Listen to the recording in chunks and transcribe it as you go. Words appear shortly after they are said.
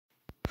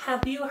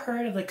Have you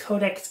heard of the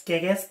Codex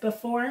Gigas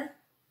before?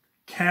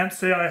 Can't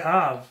say I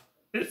have.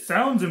 It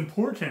sounds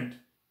important.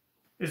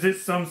 Is it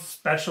some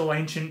special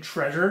ancient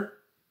treasure?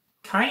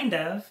 Kind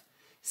of.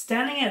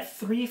 Standing at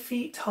 3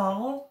 feet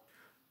tall,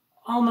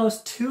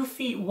 almost 2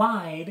 feet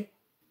wide,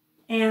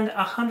 and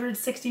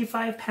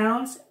 165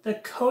 pounds, the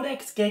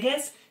Codex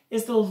Gigas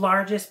is the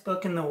largest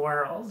book in the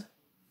world.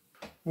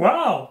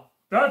 Wow,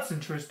 that's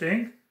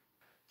interesting.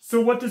 So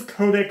what does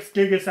Codex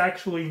Gigas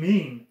actually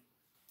mean?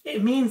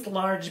 It means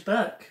large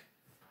book.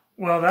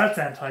 Well, that's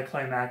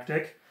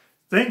anticlimactic.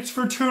 Thanks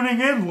for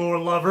tuning in, lore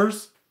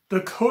lovers.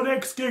 The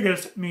Codex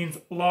Gigas means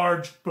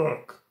large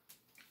book.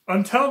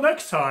 Until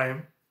next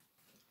time.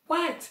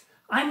 What?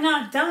 I'm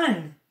not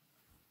done.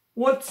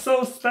 What's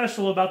so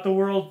special about the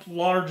world's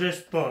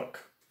largest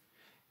book?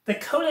 The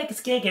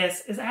Codex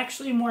Gigas is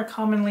actually more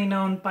commonly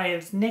known by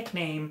its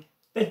nickname,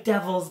 the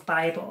Devil's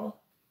Bible.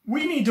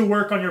 We need to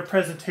work on your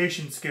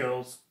presentation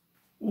skills.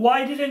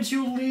 Why didn't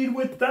you lead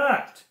with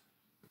that?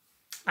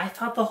 I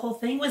thought the whole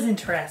thing was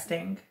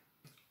interesting.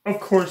 Of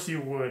course you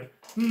would,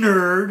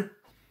 nerd.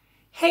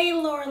 Hey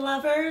lore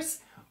lovers!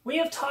 We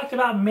have talked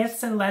about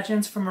myths and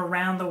legends from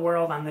around the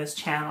world on this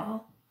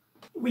channel.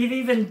 We've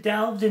even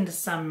delved into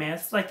some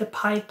myths like the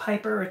Pied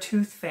Piper or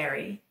Tooth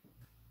Fairy.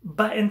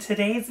 But in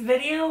today's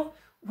video,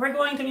 we're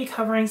going to be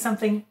covering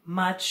something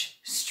much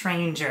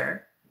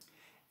stranger.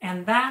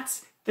 And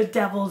that's the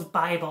Devil's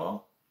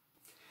Bible.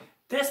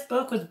 This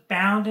book was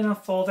bound in a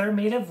folder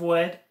made of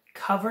wood,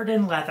 covered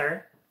in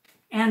leather,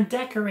 and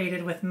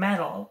decorated with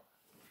metal.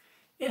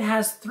 It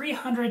has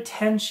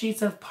 310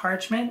 sheets of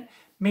parchment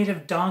made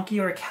of donkey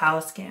or cow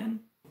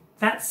skin.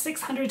 That's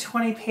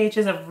 620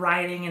 pages of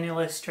writing and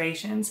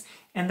illustrations,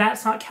 and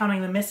that's not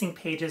counting the missing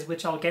pages,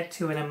 which I'll get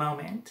to in a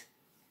moment.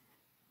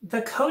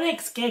 The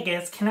Codex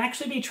Gigas can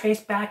actually be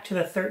traced back to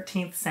the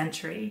 13th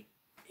century,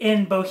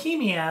 in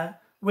Bohemia,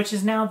 which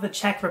is now the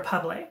Czech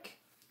Republic.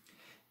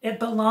 It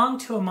belonged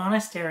to a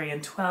monastery in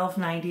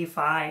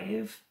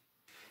 1295.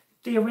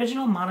 The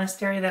original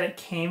monastery that it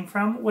came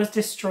from was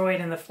destroyed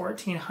in the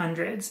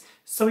 1400s,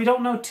 so we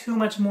don't know too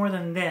much more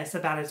than this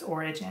about its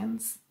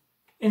origins.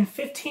 In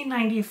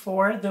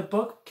 1594, the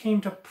book came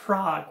to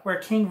Prague,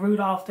 where King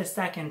Rudolf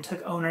II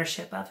took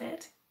ownership of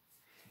it.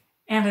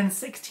 And in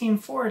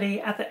 1640,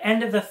 at the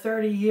end of the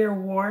 30-Year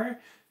War,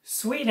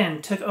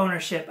 Sweden took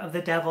ownership of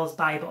the Devil's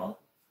Bible.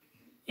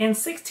 In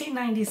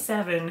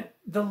 1697,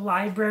 the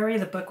library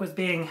the book was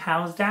being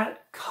housed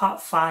at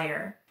caught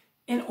fire.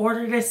 In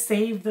order to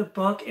save the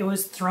book, it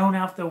was thrown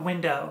out the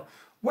window,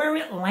 where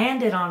it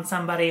landed on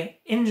somebody,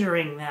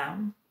 injuring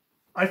them.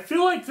 I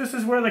feel like this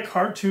is where the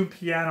cartoon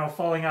piano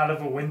falling out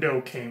of a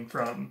window came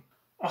from.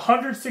 A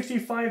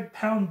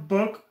 165-pound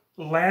book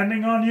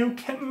landing on you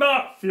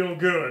cannot feel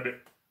good.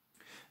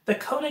 The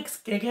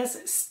Codex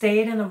Gigas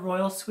stayed in the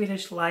Royal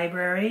Swedish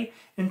Library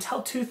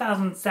until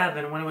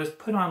 2007 when it was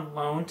put on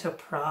loan to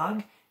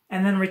Prague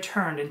and then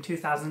returned in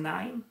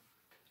 2009.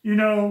 You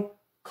know,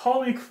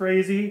 call me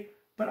crazy,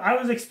 but I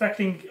was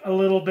expecting a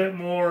little bit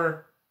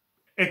more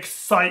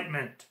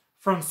excitement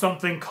from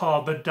something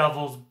called the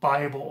Devil's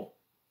Bible.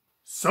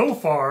 So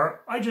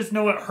far, I just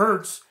know it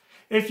hurts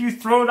if you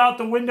throw it out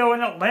the window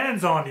and it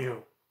lands on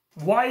you.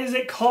 Why is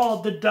it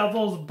called the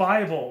Devil's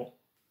Bible?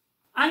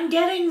 I'm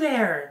getting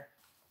there!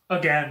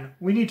 Again,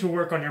 we need to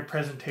work on your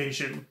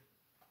presentation.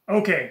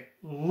 Okay,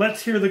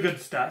 let's hear the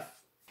good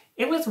stuff.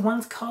 It was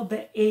once called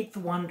the 8th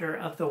wonder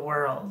of the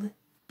world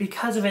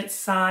because of its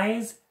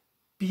size,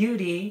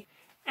 beauty,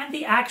 and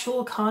the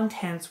actual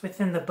contents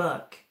within the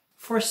book.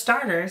 For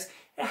starters,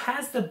 it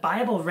has the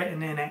Bible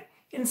written in it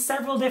in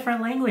several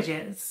different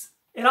languages.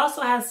 It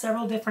also has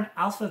several different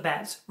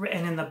alphabets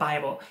written in the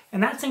Bible,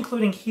 and that's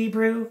including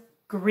Hebrew,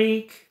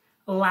 Greek,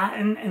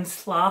 Latin, and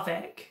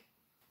Slavic.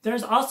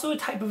 There's also a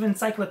type of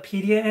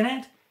encyclopedia in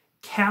it,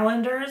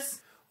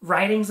 calendars,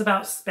 writings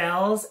about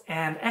spells,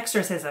 and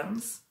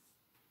exorcisms.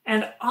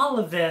 And all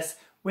of this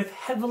with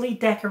heavily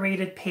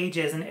decorated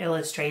pages and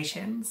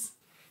illustrations.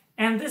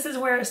 And this is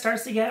where it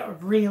starts to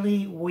get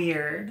really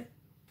weird.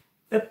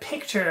 The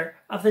picture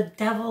of the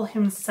devil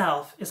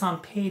himself is on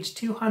page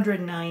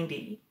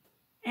 290.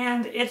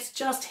 And it's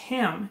just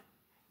him.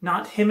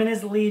 Not him and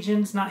his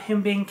legions, not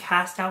him being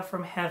cast out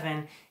from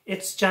heaven.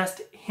 It's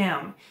just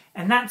him.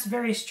 And that's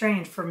very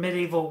strange for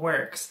medieval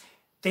works.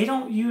 They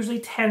don't usually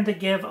tend to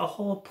give a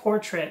whole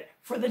portrait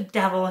for the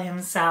devil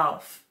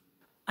himself.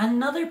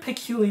 Another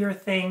peculiar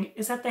thing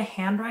is that the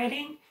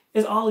handwriting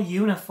is all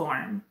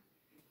uniform.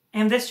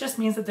 And this just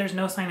means that there's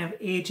no sign of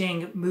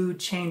aging, mood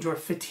change, or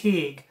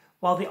fatigue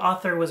while the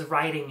author was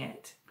writing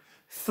it.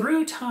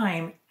 Through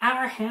time,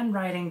 our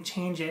handwriting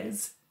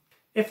changes.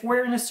 If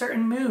we're in a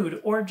certain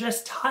mood or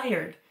just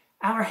tired,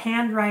 our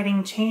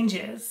handwriting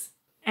changes.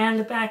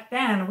 And back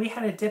then, we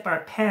had to dip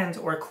our pens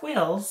or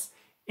quills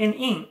in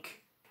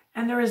ink.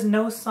 And there is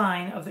no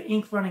sign of the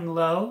ink running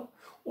low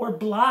or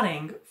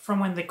blotting from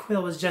when the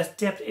quill was just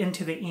dipped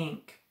into the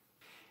ink.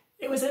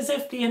 It was as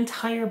if the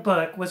entire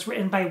book was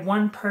written by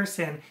one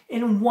person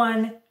in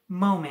one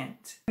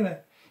moment.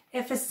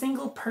 If a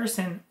single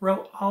person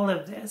wrote all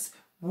of this,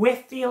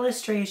 with the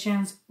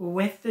illustrations,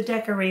 with the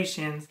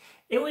decorations,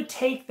 it would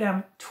take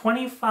them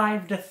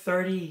 25 to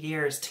 30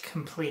 years to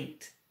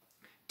complete.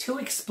 To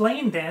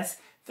explain this,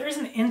 there's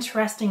an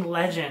interesting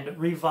legend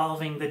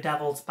revolving the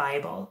Devil's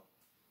Bible.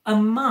 A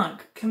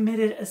monk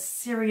committed a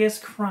serious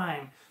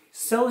crime,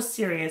 so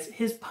serious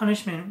his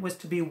punishment was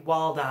to be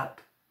walled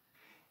up.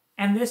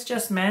 And this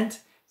just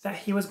meant that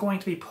he was going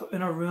to be put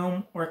in a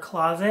room or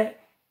closet,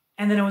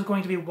 and then it was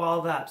going to be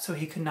walled up so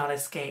he could not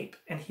escape,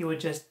 and he would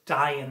just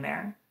die in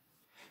there.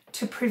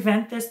 To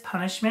prevent this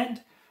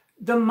punishment,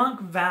 the monk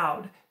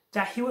vowed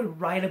that he would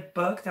write a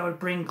book that would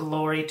bring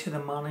glory to the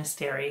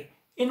monastery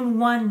in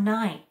one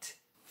night.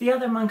 The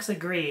other monks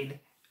agreed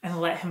and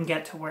let him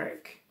get to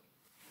work.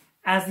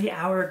 As the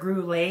hour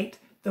grew late,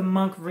 the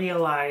monk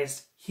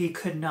realized he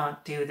could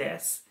not do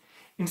this.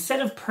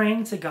 Instead of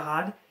praying to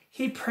God,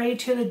 he prayed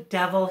to the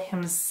devil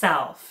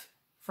himself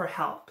for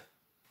help.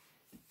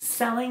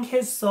 Selling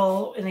his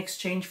soul in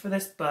exchange for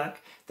this book,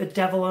 the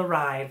devil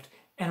arrived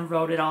and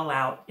wrote it all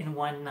out in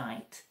one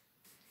night.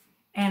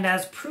 And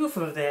as proof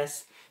of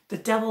this, the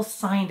devil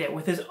signed it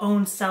with his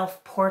own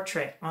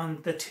self-portrait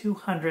on the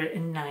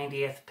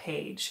 290th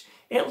page.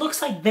 It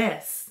looks like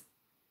this.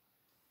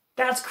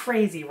 That's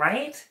crazy,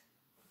 right?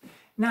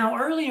 Now,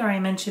 earlier I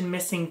mentioned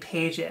missing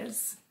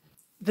pages.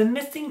 The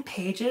missing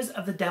pages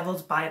of the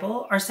Devil's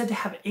Bible are said to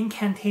have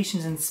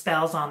incantations and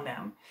spells on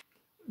them.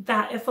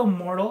 That if a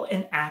mortal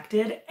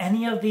enacted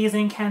any of these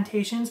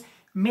incantations,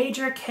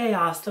 major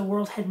chaos the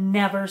world had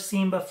never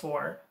seen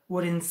before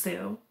would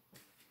ensue.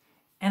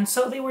 And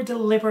so they were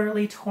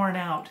deliberately torn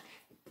out.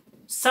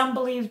 Some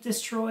believed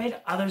destroyed,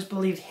 others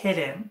believed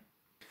hidden.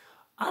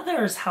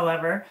 Others,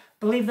 however,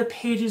 believed the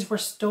pages were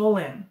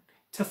stolen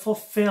to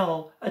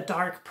fulfill a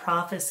dark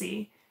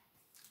prophecy.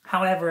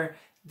 However,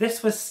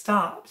 this was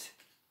stopped.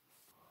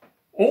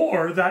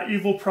 Or that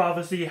evil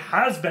prophecy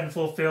has been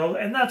fulfilled,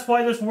 and that's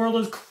why this world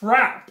is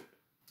crap.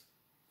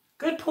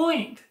 Good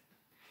point.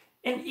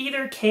 In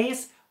either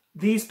case,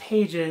 these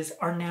pages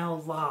are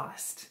now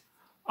lost.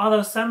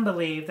 Although some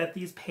believe that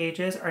these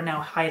pages are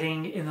now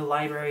hiding in the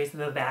libraries of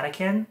the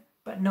Vatican,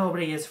 but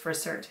nobody is for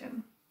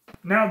certain.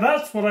 Now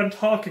that's what I'm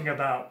talking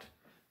about.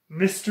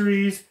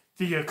 Mysteries,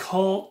 the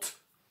occult,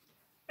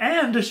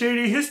 and a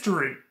shady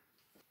history.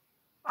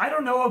 I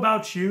don't know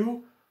about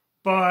you,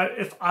 but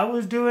if I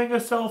was doing a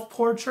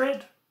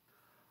self-portrait,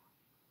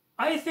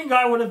 I think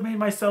I would have made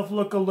myself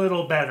look a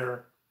little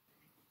better.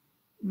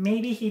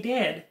 Maybe he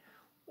did.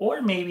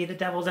 Or maybe the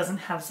devil doesn't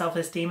have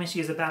self-esteem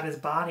issues about his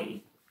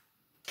body.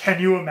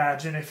 Can you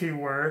imagine if he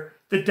were?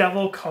 The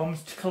devil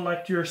comes to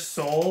collect your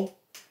soul,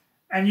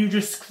 and you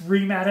just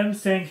scream at him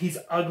saying he's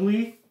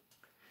ugly.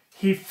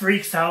 He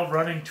freaks out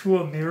running to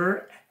a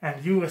mirror,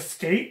 and you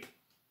escape?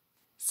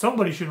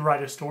 Somebody should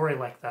write a story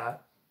like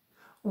that.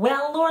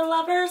 Well, lore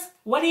lovers,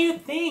 what do you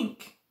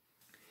think?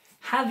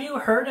 Have you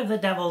heard of the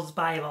Devil's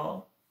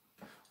Bible?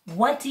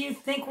 What do you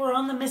think were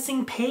on the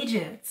missing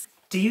pages?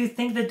 Do you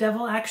think the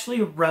devil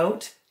actually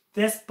wrote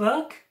this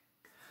book?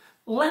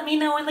 Let me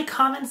know in the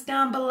comments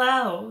down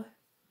below.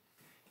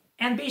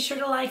 And be sure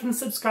to like and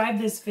subscribe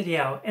this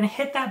video and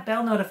hit that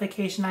bell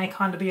notification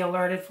icon to be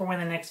alerted for when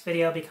the next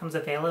video becomes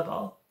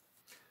available.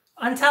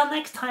 Until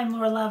next time,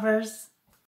 lore lovers.